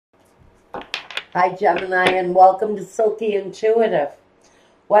Hi, Gemini, and welcome to Silky Intuitive.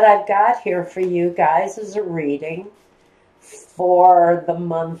 What I've got here for you guys is a reading for the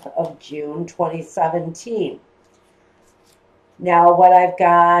month of June 2017. Now, what I've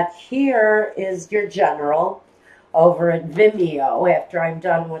got here is your general over at Vimeo. After I'm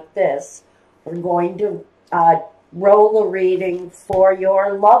done with this, we're going to roll a reading for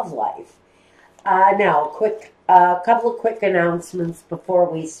your love life. Now, a couple of quick announcements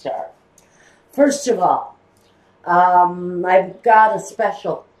before we start. First of all, I've got a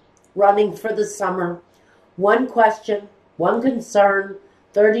special running for the summer. One question, one concern,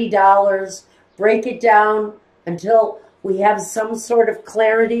 $30. Break it down until we have some sort of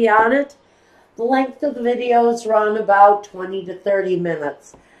clarity on it. The length of the videos run about 20 to 30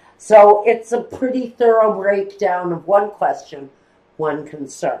 minutes. So it's a pretty thorough breakdown of one question, one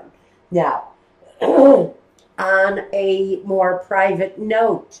concern. Now, on a more private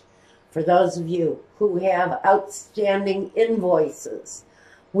note, for those of you who have outstanding invoices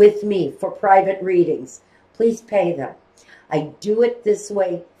with me for private readings, please pay them. I do it this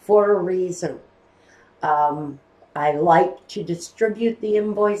way for a reason. I like to distribute the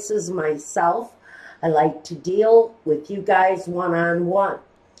invoices myself. I like to deal with you guys one-on-one.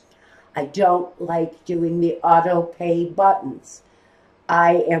 I don't like doing the auto pay buttons.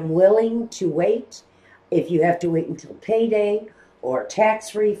 I am willing to wait. If you have to wait until payday or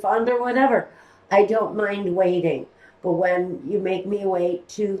tax refund or whatever, I don't mind waiting. But when you make me wait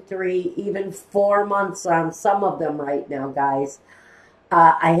 2, 3, even 4 months on some of them right now, guys,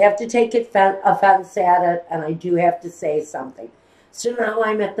 I have to take offense at it, and I do have to say something. So now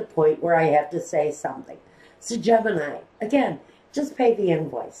I'm at the point where I have to say something. So Gemini, again, just pay the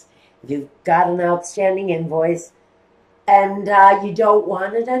invoice. If you've got an outstanding invoice and you don't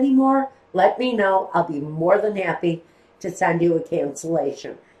want it anymore, let me know. I'll be more than happy to send you a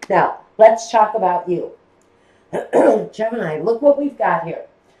cancellation. Now, let's talk about you. Gemini, look what we've got here.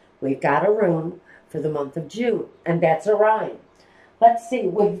 We've got a rune for the month of June, and that's a rhyme. Let's see,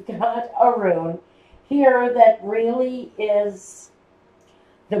 we've got a rune here that really is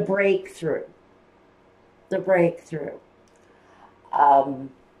the breakthrough. The breakthrough.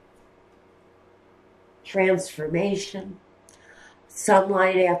 Transformation.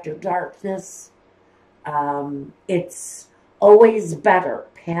 Sunlight after darkness. It's always better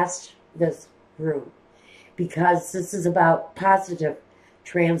past this room because this is about positive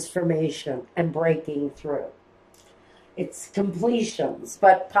transformation and breaking through. It's completions,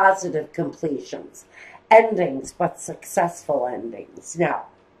 but positive completions. Endings, but successful endings. Now,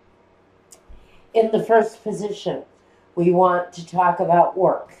 in the first position, we want to talk about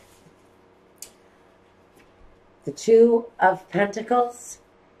work. The Two of Pentacles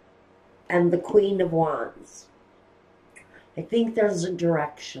and the Queen of Wands. I think there's a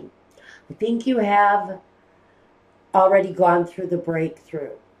direction. I think you have already gone through the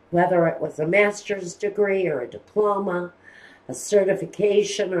breakthrough, whether it was a master's degree or a diploma, a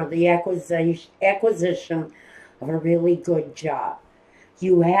certification, or the acquisition of a really good job.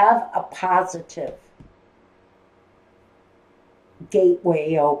 You have a positive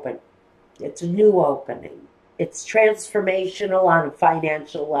gateway open. It's a new opening. It's transformational on a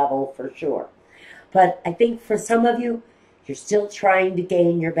financial level for sure. But I think for some of you, you're still trying to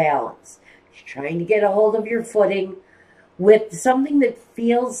gain your balance. You're trying to get a hold of your footing with something that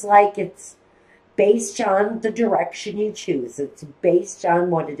feels like it's based on the direction you choose. It's based on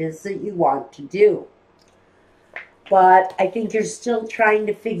what it is that you want to do. But I think you're still trying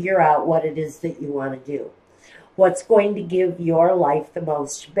to figure out what it is that you want to do. What's going to give your life the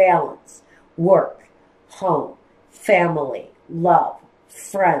most balance? Work, home, family, love,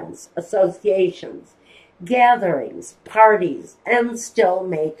 friends, associations, gatherings, parties, and still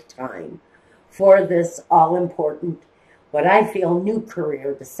make time for this all-important, what I feel, new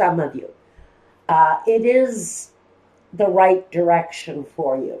career to some of you. It is the right direction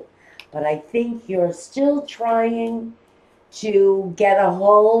for you, but I think you're still trying to get a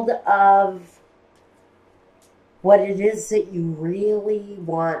hold of what it is that you really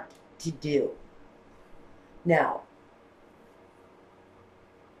want to do. Now,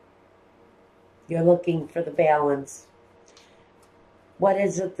 you're looking for the balance. What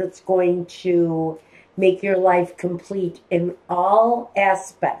is it that's going to make your life complete in all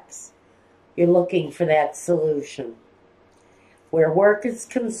aspects? You're looking for that solution. Where work is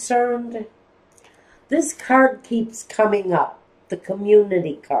concerned, this card keeps coming up, the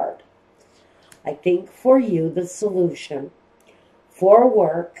community card. I think for you, the solution for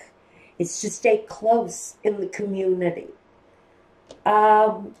work is to stay close in the community.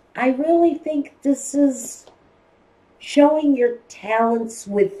 I really think this is showing your talents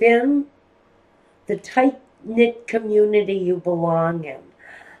within, the tight-knit community you belong in.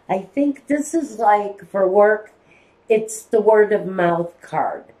 I think this is like, for work, it's the word of mouth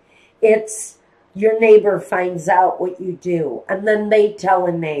card. It's your neighbor finds out what you do, and then they tell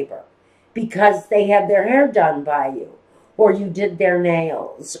a neighbor because they had their hair done by you, or you did their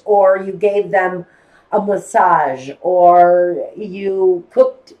nails, or you gave them a massage, or you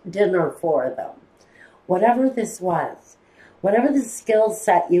cooked dinner for them. Whatever this was, whatever the skill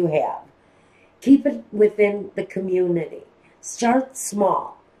set you have, keep it within the community. Start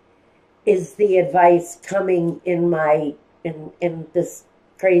small is the advice coming in this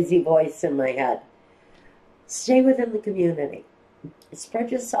crazy voice in my head. Stay within the community.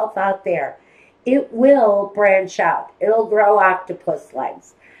 Spread yourself out there. It will branch out. It'll grow octopus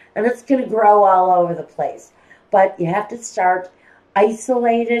legs. And it's going to grow all over the place. But you have to start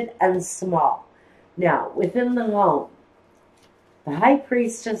isolated and small. Now, within the home, the High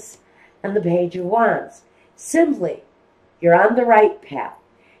Priestess and the Page of Wands. Simply, you're on the right path.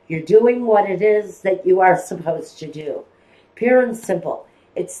 You're doing what it is that you are supposed to do. Pure and simple.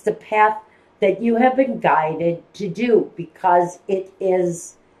 It's the path that you have been guided to do because it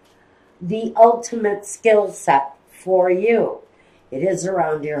is the ultimate skill set for you. It is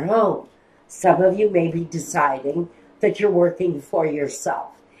around your home. Some of you may be deciding that you're working for yourself.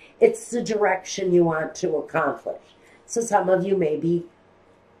 It's the direction you want to accomplish. So some of you may be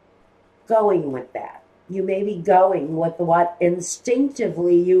going with that. You may be going with what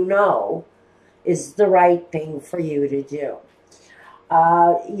instinctively you know is the right thing for you to do.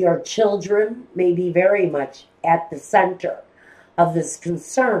 Your children may be very much at the center of this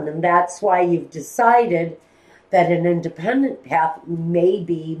concern, and that's why you've decided that an independent path may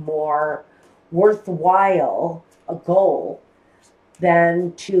be more worthwhile a goal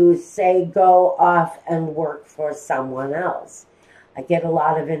than to, say, go off and work for someone else. I get a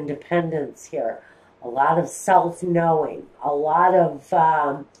lot of independence here, a lot of self-knowing, a lot of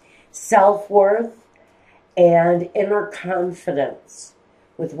self-worth and inner confidence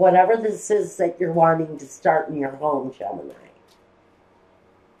with whatever this is that you're wanting to start in your home, Gemini.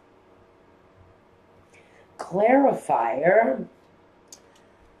 Clarifier,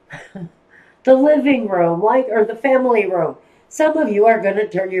 the living room, or the family room. Some of you are going to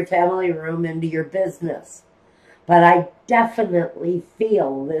turn your family room into your business. But I definitely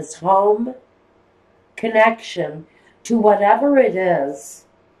feel this home connection to whatever it is.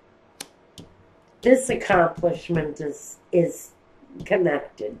 This accomplishment is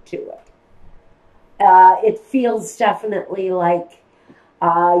connected to it. It feels definitely like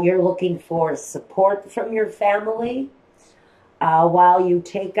you're looking for support from your family while you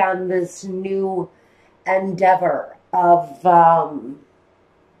take on this new endeavor of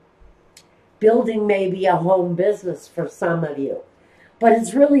building maybe a home business for some of you. But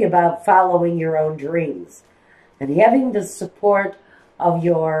it's really about following your own dreams and having the support of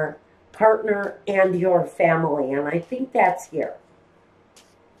your partner and your family. And I think that's here.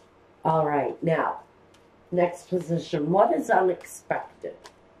 All right, now, next position. What is unexpected?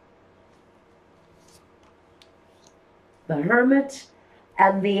 The Hermit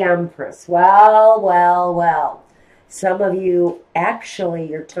and the Empress. Well, well, well. Some of you, actually,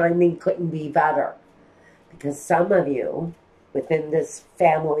 your timing couldn't be better. Because some of you, within this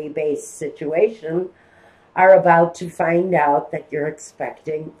family-based situation, are about to find out that you're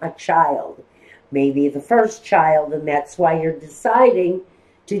expecting a child. Maybe the first child, and that's why you're deciding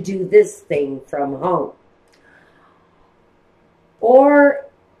to do this thing from home. Or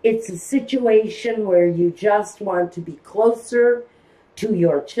it's a situation where you just want to be closer to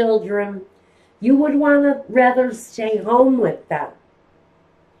your children. You would want to rather stay home with them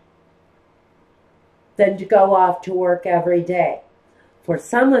than to go off to work every day. For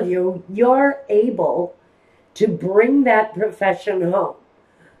some of you, you're able to bring that profession home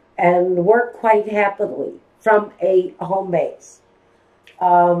and work quite happily from a home base.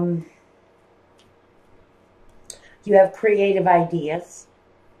 You have creative ideas.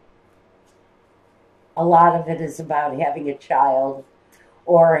 A lot of it is about having a child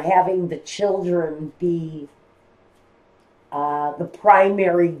or having the children be the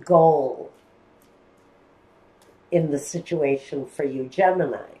primary goal in the situation for you,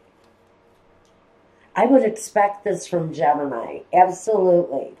 Gemini. I would expect this from Gemini.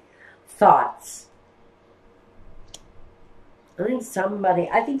 Absolutely. Thoughts.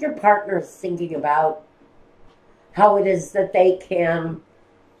 I think your partner is thinking about how it is that they can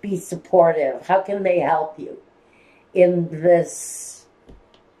be supportive. How can they help you in this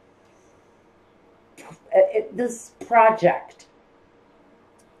project?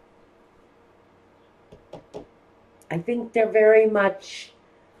 I think they're very much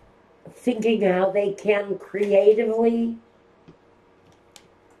thinking how they can creatively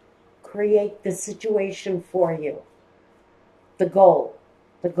create the situation for you. The goal.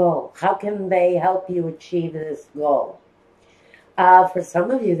 The goal. How can they help you achieve this goal? For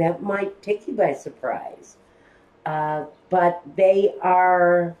some of you, that might take you by surprise. But they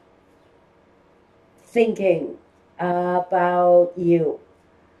are thinking about you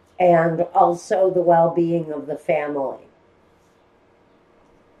and also the well-being of the family.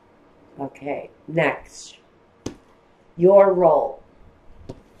 Okay, next. Your role.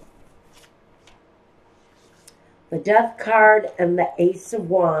 The Death card and the Ace of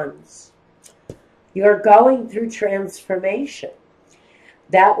Wands. You're going through transformation.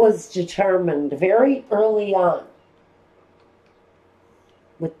 That was determined very early on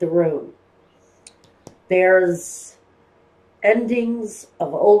with the rune. There's endings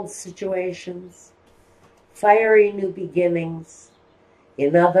of old situations, fiery new beginnings.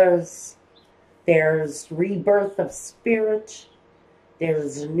 In others, there's rebirth of spirit.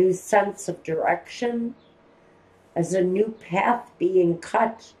 There's a new sense of direction, as a new path being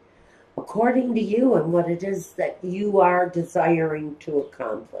cut according to you and what it is that you are desiring to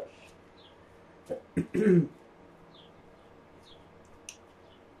accomplish.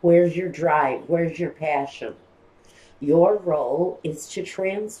 Where's your drive? Where's your passion? Your role is to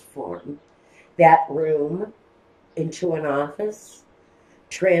transform that room into an office,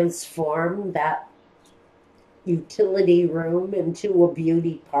 transform that utility room into a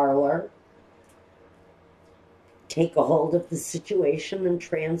beauty parlor, take a hold of the situation and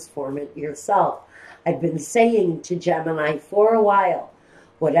transform it yourself. I've been saying to Gemini for a while,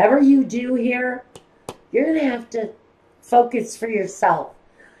 whatever you do here, you're going to have to focus for yourself.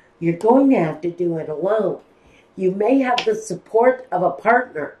 You're going to have to do it alone. You may have the support of a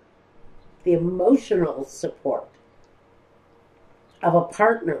partner, the emotional support of a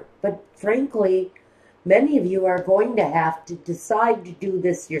partner, but frankly, many of you are going to have to decide to do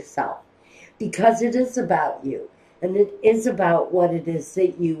this yourself because it is about you. And it is about what it is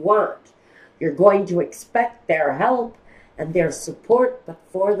that you want. You're going to expect their help and their support, but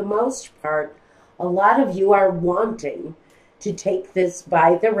for the most part, a lot of you are wanting to take this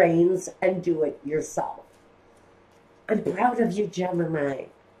by the reins and do it yourself. I'm proud of you, Gemini.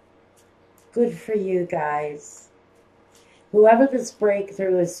 Good for you guys. Whoever this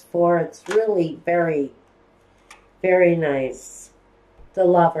breakthrough is for, it's really very, very nice. The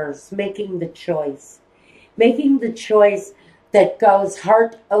Lovers, making the choice. Making the choice that goes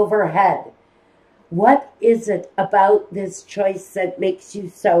heart over head. What is it about this choice that makes you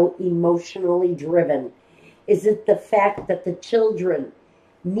so emotionally driven? Is it the fact that the children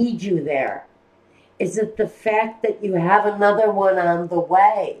need you there? Is it the fact that you have another one on the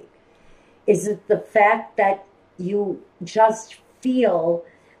way? Is it the fact that you just feel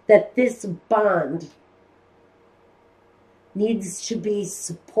that this bond needs to be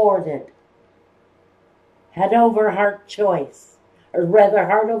supported? Head over heart choice, or rather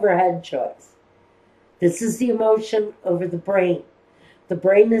heart over head choice. This is the emotion over the brain. The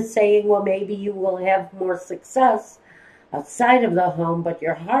brain is saying, well, maybe you will have more success outside of the home, but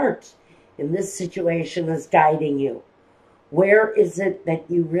your heart in this situation is guiding you. Where is it that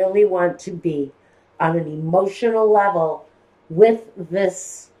you really want to be on an emotional level with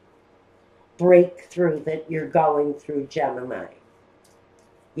this breakthrough that you're going through, Gemini?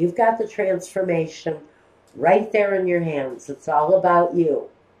 You've got the transformation right there in your hands. It's all about you.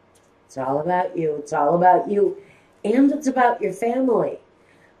 It's all about you. It's all about you. And it's about your family.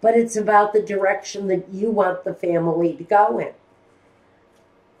 But it's about the direction that you want the family to go in.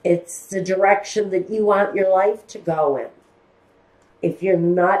 It's the direction that you want your life to go in. If you're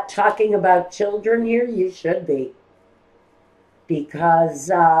not talking about children here, you should be. Because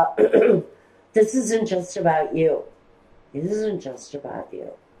this isn't just about you. It isn't just about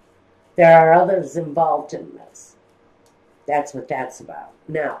you. There are others involved in this. That's what that's about.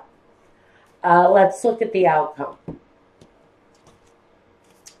 Now, let's look at the outcome.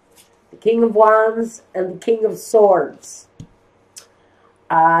 The King of Wands and the King of Swords.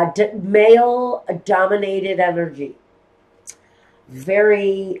 Male-dominated energy.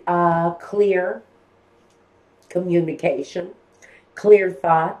 Very clear communication, clear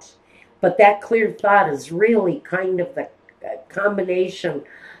thought. But that clear thought is really kind of the combination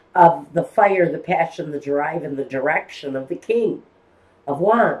of the fire, the passion, the drive, and the direction of the King of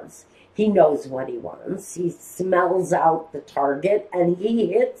Wands. He knows what he wants. He smells out the target and he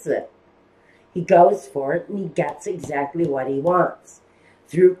hits it. He goes for it and he gets exactly what he wants.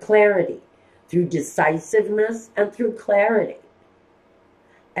 Through clarity, through decisiveness, and through clarity.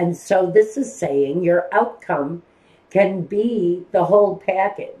 And so this is saying your outcome can be the whole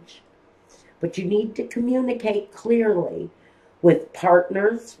package. But you need to communicate clearly with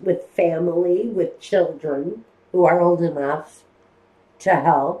partners, with family, with children who are old enough to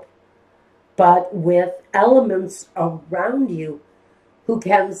help, but with elements around you who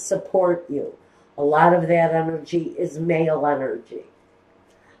can support you. A lot of that energy is male energy,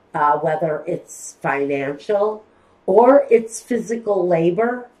 whether it's financial or it's physical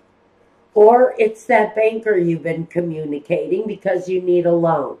labor, or it's that banker you've been communicating because you need a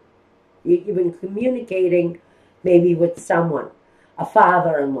loan. You've been communicating maybe with someone, a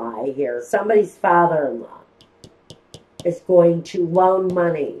father-in-law here. Somebody's father-in-law is going to loan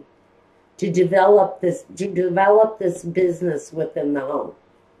money to develop this business within the home.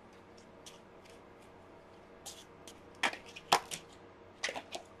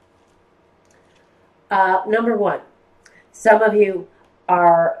 Number one, some of you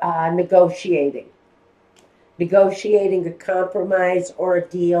are negotiating a compromise or a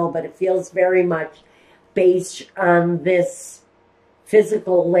deal, but it feels very much based on this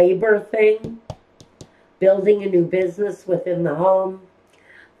physical labor thing, building a new business within the home.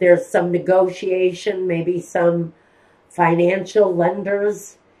 There's some negotiation, maybe some financial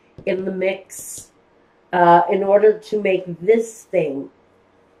lenders in the mix in order to make this thing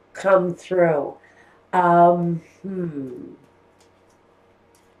come through. One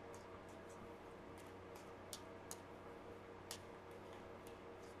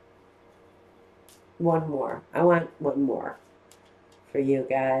more. I want one more for you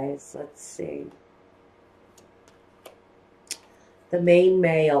guys. Let's see. The main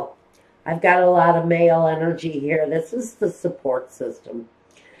male. I've got a lot of male energy here. This is the support system.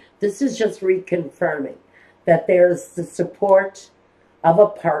 This is just reconfirming that there's the support of a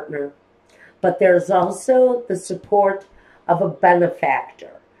partner, but there's also the support of a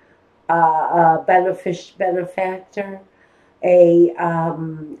benefactor, benefactor,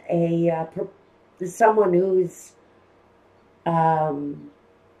 someone who's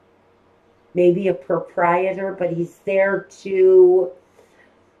maybe a proprietor, but he's there to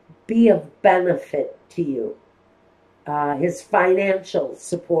be of benefit to you. His financial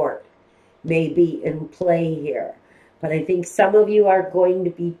support may be in play here. But I think some of you are going to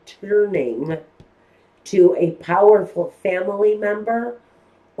be turning to a powerful family member,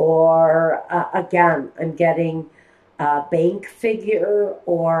 or again, I'm getting a bank figure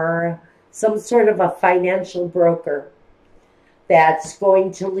or some sort of a financial broker that's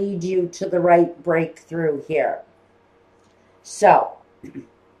going to lead you to the right breakthrough here. So,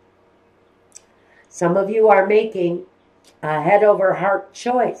 some of you are making a head over heart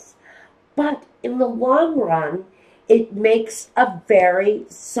choice, but in the long run, it makes a very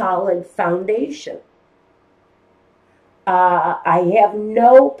solid foundation. I have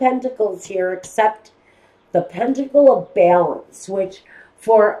no pentacles here except the pentacle of balance, which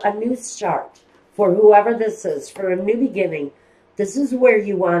for a new start, for whoever this is, for a new beginning, this is where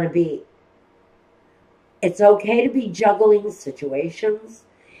you want to be. It's okay to be juggling situations.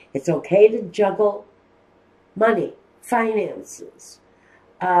 It's okay to juggle money, finances.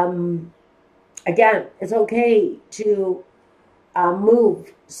 Again, it's okay to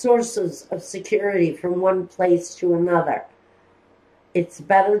move sources of security from one place to another. It's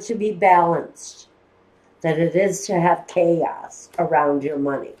better to be balanced than it is to have chaos around your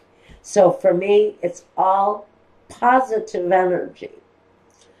money. So for me, it's all positive energy.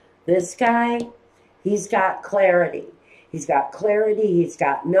 This guy, he's got clarity. He's got clarity, he's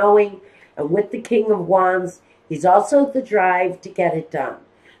got knowing, and with the King of Wands, he's also the drive to get it done.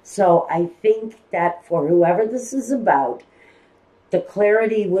 So I think that for whoever this is about, the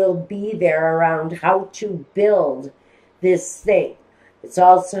clarity will be there around how to build this thing. It's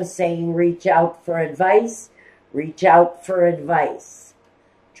also saying reach out for advice. Reach out for advice.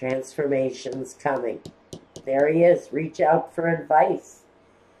 Transformation's coming. There he is. Reach out for advice.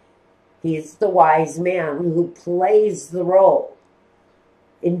 He's the wise man who plays the role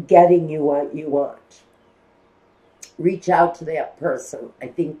in getting you what you want. Reach out to that person. I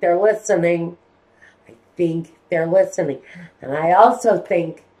think they're listening. I think they're listening. And I also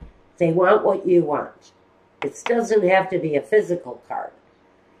think they want what you want. It doesn't have to be a physical card.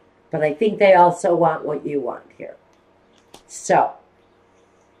 But I think they also want what you want here. So,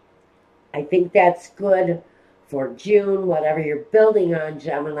 I think that's good for June, whatever you're building on,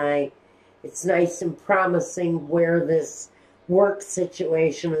 Gemini. It's nice and promising where this work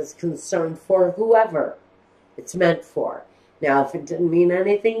situation is concerned for whoever it's meant for. Now, if it didn't mean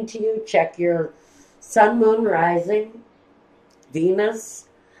anything to you, check your sun, moon, rising, Venus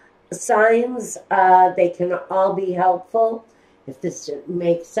signs. They can all be helpful if this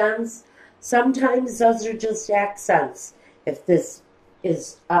makes sense. Sometimes those are just accents. If this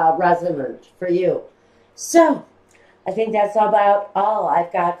is resonant for you. So, I think that's about all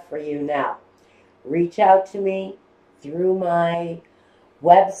I've got for you now. Reach out to me through my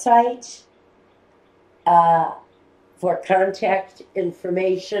website for contact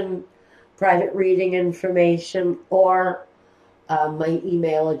information, private reading information, or my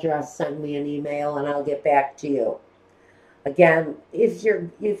email address. Send me an email and I'll get back to you. Again, if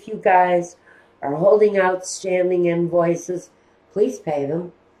you guys are holding outstanding invoices, please pay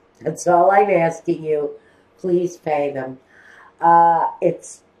them. That's all I'm asking you. Please pay them.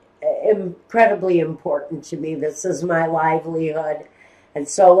 It's incredibly important to me. This is my livelihood. And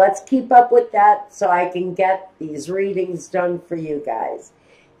so let's keep up with that so I can get these readings done for you guys.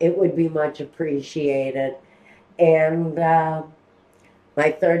 It would be much appreciated. And my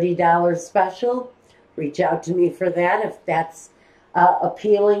 $30 special, reach out to me for that if that's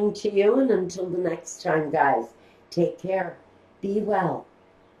appealing to you. And until the next time, guys, take care, be well,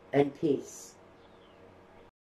 and peace.